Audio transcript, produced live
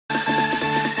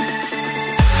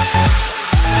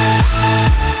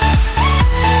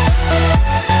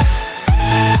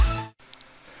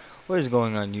What is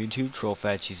going on YouTube?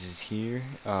 TrollFatCheese is here,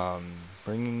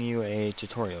 bringing you a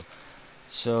tutorial.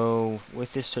 So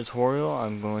with this tutorial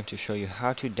I'm going to show you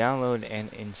how to download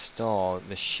and install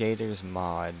the shaders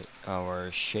mod, or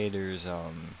shaders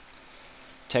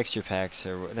texture packs,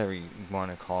 or whatever you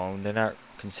want to call them. They're not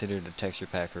considered a texture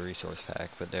pack or resource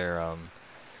pack, but they're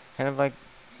kind of like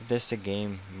just a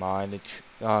game mod. It's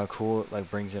cool. It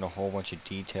like brings in a whole bunch of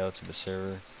detail to the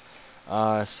server.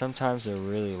 Sometimes they're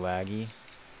really laggy.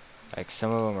 Like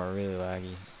some of them are really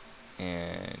laggy,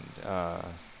 and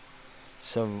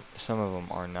some of them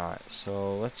are not.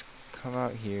 So let's come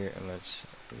out here and let's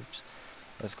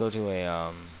go to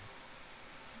a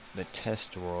the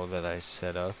test world that I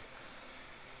set up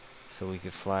so we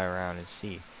could fly around and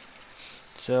see.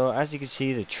 So as you can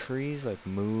see, the trees like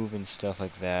move and stuff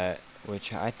like that,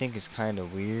 which I think is kind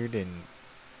of weird and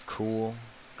cool.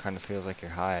 Kind of feels like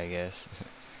you're high, I guess.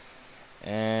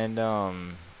 And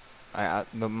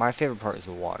my favorite part is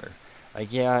the water.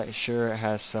 Like, yeah, sure, it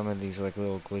has some of these like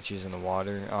little glitches in the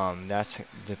water. That's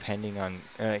depending on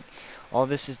like all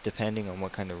this is depending on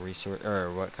what kind of resource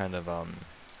or what kind of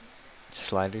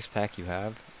sliders pack you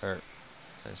have, or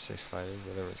let's say sliders,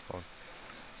 whatever it's called.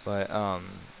 But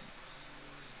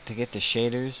to get the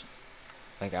shaders,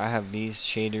 like I have these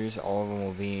shaders. All of them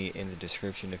will be in the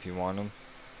description if you want them.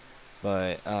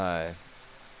 But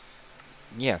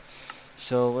yeah.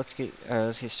 So let's get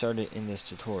started in this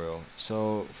tutorial.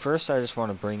 So first, I just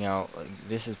want to bring out, like,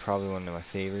 this is probably one of my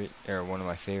favorite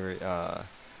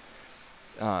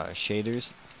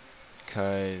shaders,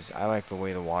 because I like the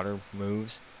way the water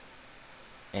moves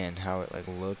and how it like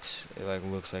looks. It like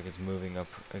looks like it's moving up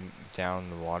and down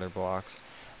the water blocks.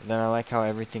 And then I like how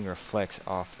everything reflects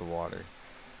off the water.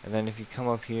 And then if you come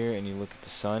up here and you look at the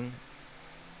sun,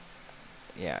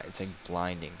 yeah, it's like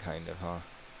blinding kind of, huh?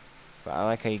 But I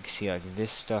like how you can see like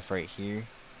this stuff right here,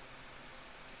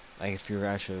 like if you're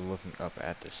actually looking up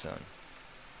at the sun.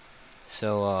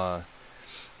 So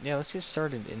yeah, let's get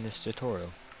started in this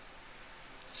tutorial.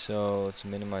 So let's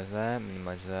minimize that,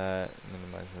 minimize that,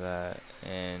 minimize that,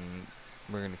 and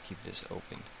we're gonna keep this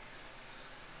open.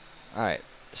 Alright,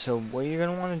 so what you're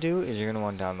gonna want to do is you're gonna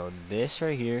want to download this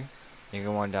right here, you're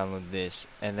gonna want to download this,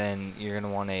 and then you're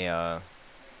gonna want a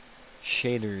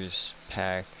shaders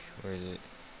pack. Where is it?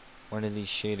 One of these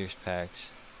shaders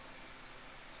packs.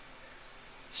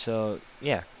 So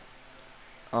yeah,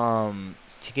 to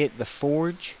get the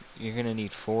Forge, you're gonna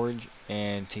need Forge,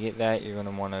 and to get that, you're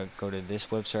gonna want to go to this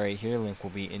website right here. Link will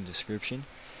be in description.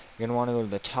 You're gonna want to go to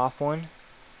the top one,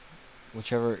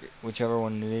 whichever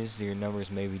one it is. Your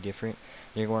numbers may be different.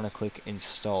 You're going to click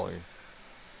Installer.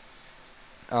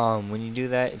 When you do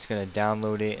that, it's gonna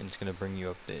download it, and it's gonna bring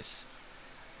you up this.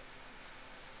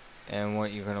 And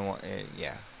what you're gonna want,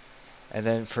 yeah. And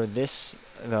then for this,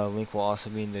 the link will also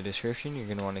be in the description. You're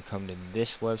gonna want to come to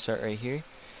this website right here.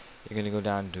 You're going to go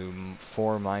down to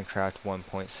for Minecraft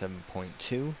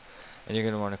 1.7.2, and you're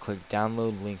going to want to click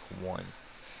download link 1.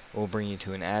 It will bring you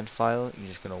to an add file. You're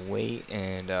just going to wait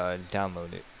and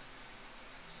download it.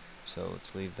 So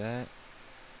let's leave that,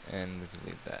 and we can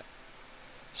leave that.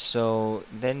 So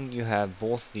then you have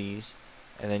both these,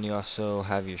 and then you also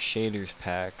have your shaders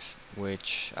packs,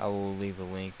 which I will leave a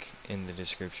link in the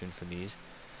description for these.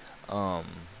 But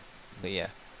yeah.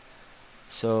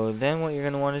 So then what you're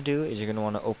going to want to do is you're going to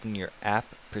want to open your app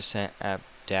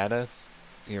data,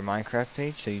 your Minecraft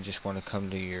page. So you just want to come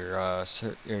to your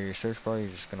your search bar.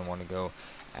 You're just going to want to go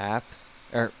app,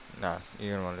 or nah,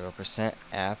 you're going to want to go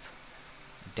 %app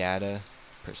data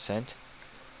 %.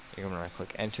 You're going to want to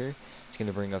click enter. It's going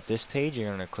to bring up this page.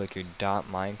 You're going to click your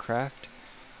 .minecraft,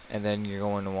 and then you're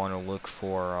going to want to look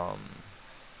for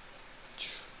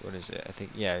what is it? I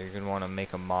think, yeah, you're going to want to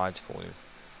make a mods folder.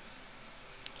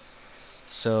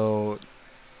 So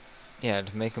yeah,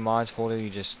 to make a mods folder, you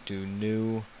just do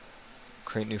new,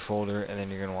 create new folder, and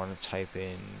then you're gonna want to type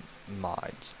in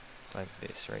mods, like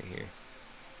this right here.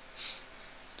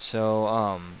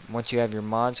 So once you have your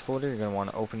mods folder, you're gonna want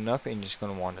to open it up, and you're just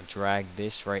gonna want to drag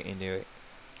this right into it.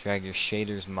 Drag your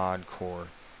shaders mod core.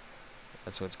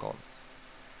 That's what it's called.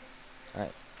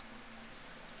 Alright.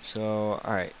 So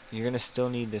alright, you're gonna still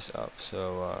need this up,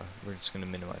 so we're just gonna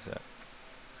minimize that.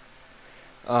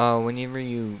 Whenever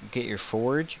you get your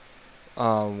Forge,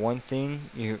 one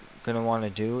thing you're going to want to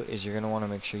do is you're going to want to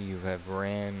make sure you have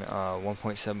ran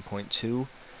 1.7.2.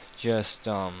 Just,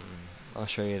 I'll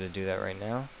show you how to do that right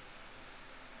now.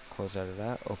 Close out of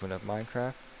that, open up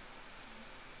Minecraft.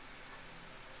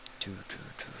 You're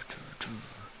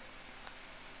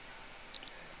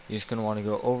just going to want to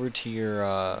go over to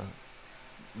your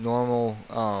normal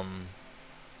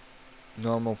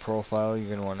profile. You're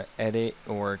going to want to edit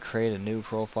or create a new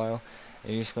profile,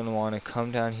 And you're just going to want to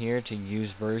come down here to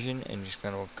use version, and just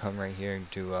going to come right here and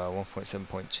do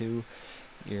 1.7.2.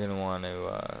 You're going to want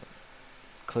to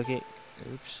click it.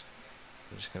 Oops.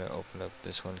 I'm just going to open up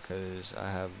this one because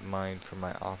I have mine for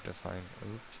my Optifine.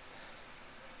 Oops.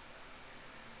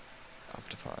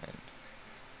 Optifine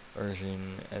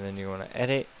version, and then you want to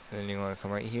edit, and then you want to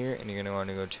come right here, and you're going to want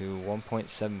to go to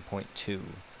 1.7.2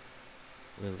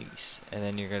 release, and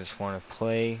then you're going to just want to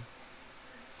play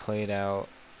it out,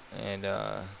 and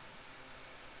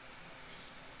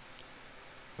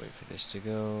wait for this to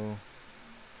go.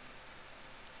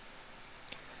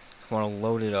 Just want to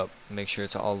load it up, make sure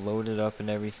it's all loaded up and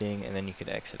everything, and then you can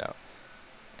exit out.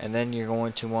 And then you're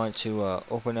going to want to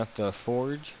open up the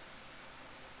Forge.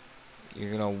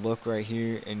 You're going to look right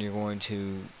here, and you're going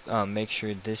to make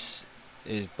sure this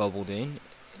is bubbled in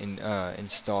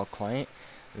install client,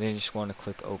 and then you just want to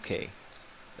click OK.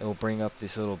 It will bring up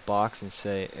this little box and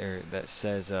say, that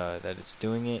says that it's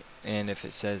doing it, and if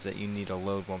it says that you need to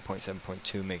load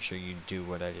 1.7.2, make sure you do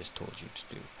what I just told you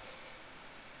to do.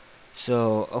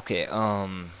 So okay,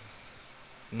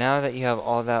 now that you have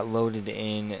all that loaded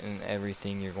in and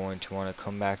everything, you're going to want to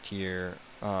come back to your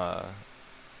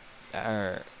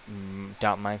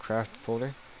 .minecraft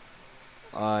folder.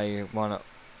 You want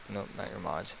to, no, not your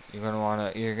mods.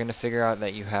 You're gonna figure out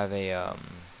that you have a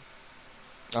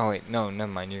oh wait, no,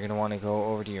 never mind. You're gonna want to go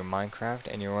over to your Minecraft,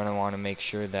 and you're gonna want to make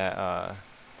sure that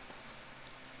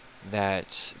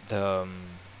that the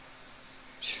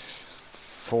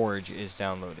Forge is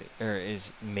downloaded or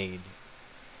is made.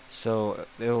 So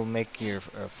it will make your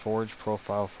Forge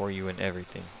profile for you and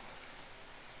everything.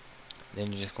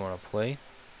 Then you just go on to play.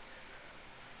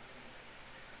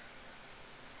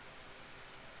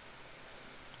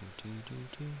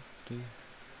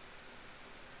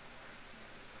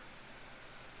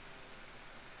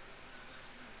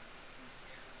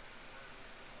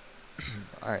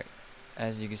 Alright,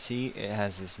 as you can see, it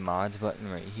has this mods button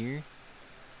right here,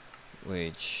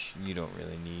 which you don't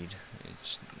really need.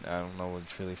 I don't know what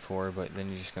it's really for, but then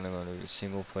you're just gonna go to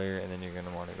single player, and then you're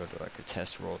gonna want to go to like a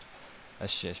test world.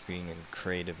 That's just being in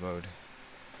creative mode.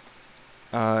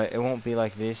 It won't be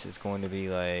like this. It's going to be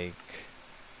like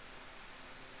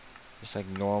just like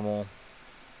normal.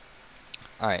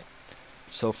 Alright,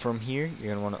 so from here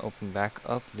you're gonna want to open back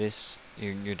up this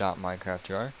your .minecraft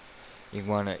jar.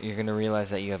 You're gonna realize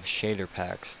that you have shader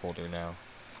packs folder now.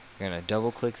 You're gonna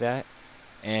double click that,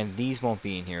 and these won't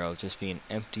be in here. It'll just be an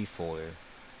empty folder.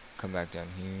 Come back down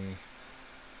here.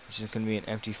 It's just gonna be an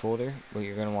empty folder. What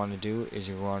you're gonna want to do is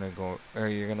you're gonna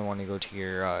want to go to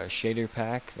your shader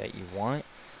pack that you want,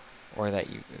 or the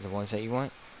ones that you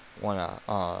want. Wanna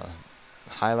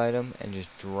highlight them and just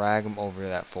drag them over to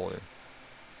that folder.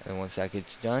 And once that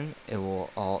gets done, it will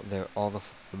all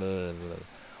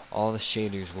the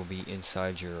shaders will be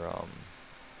inside your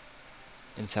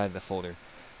inside the folder.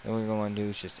 Then what you're going to do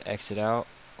is just exit out,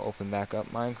 open back up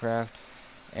Minecraft,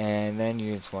 and then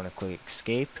you just want to click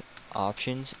Escape,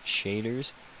 Options,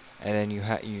 Shaders, and then you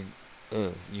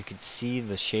can see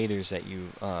the shaders that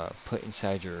you put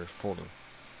inside your folder.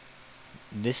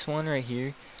 This one right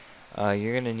here,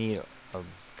 you're gonna need a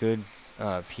good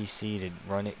PC to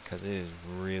run it because it is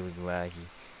really laggy.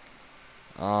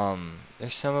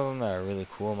 There's some of them that are really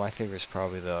cool. My favorite is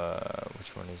probably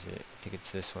which one is it? I think it's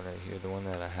this one right here, the one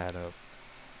that I had up.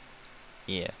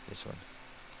 Yeah, this one.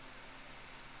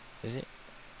 Is it?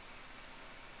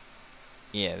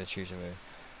 Yeah, the Trees of Moon.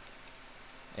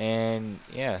 And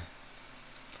yeah,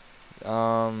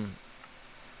 the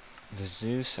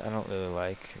Zeus I don't really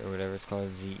like, or whatever it's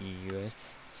called, ZEUS.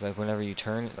 It's like whenever you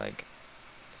turn it, like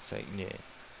it's like yeah,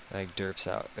 like derps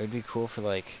out. It would be cool for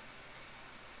like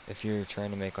if you're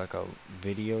trying to make like a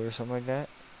video or something like that.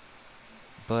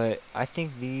 But I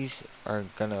think these are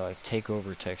gonna like take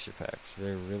over texture packs.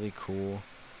 They're really cool,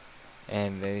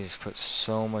 and they just put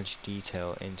so much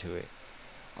detail into it.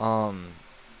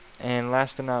 And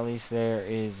last but not least, there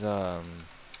is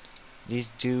these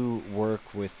do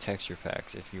work with texture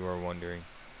packs, if you are wondering.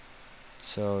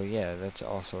 So yeah, that's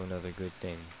also another good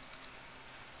thing.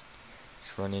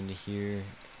 Just run into here.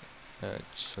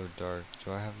 It's so dark.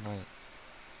 Do I have my...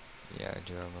 Yeah, I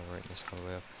do have my brightness all the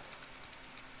way up.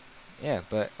 Yeah,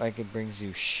 but like it brings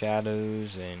you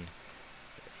shadows and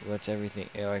lets everything,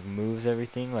 it like moves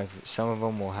everything. Like some of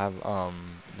them will have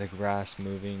the grass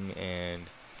moving and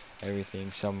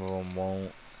everything. Some of them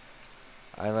won't.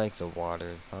 I like the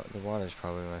water. The water is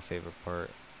probably my favorite part.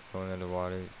 Going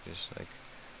underwater, just like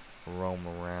roam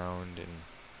around and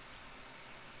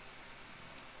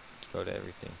go to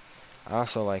everything. I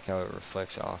also like how it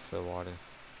reflects off the water.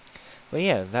 But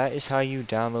yeah, that is how you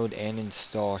download and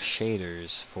install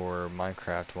shaders for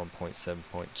Minecraft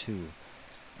 1.7.2.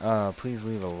 please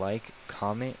leave a like,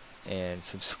 comment, and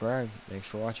subscribe. Thanks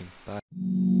for watching. Bye.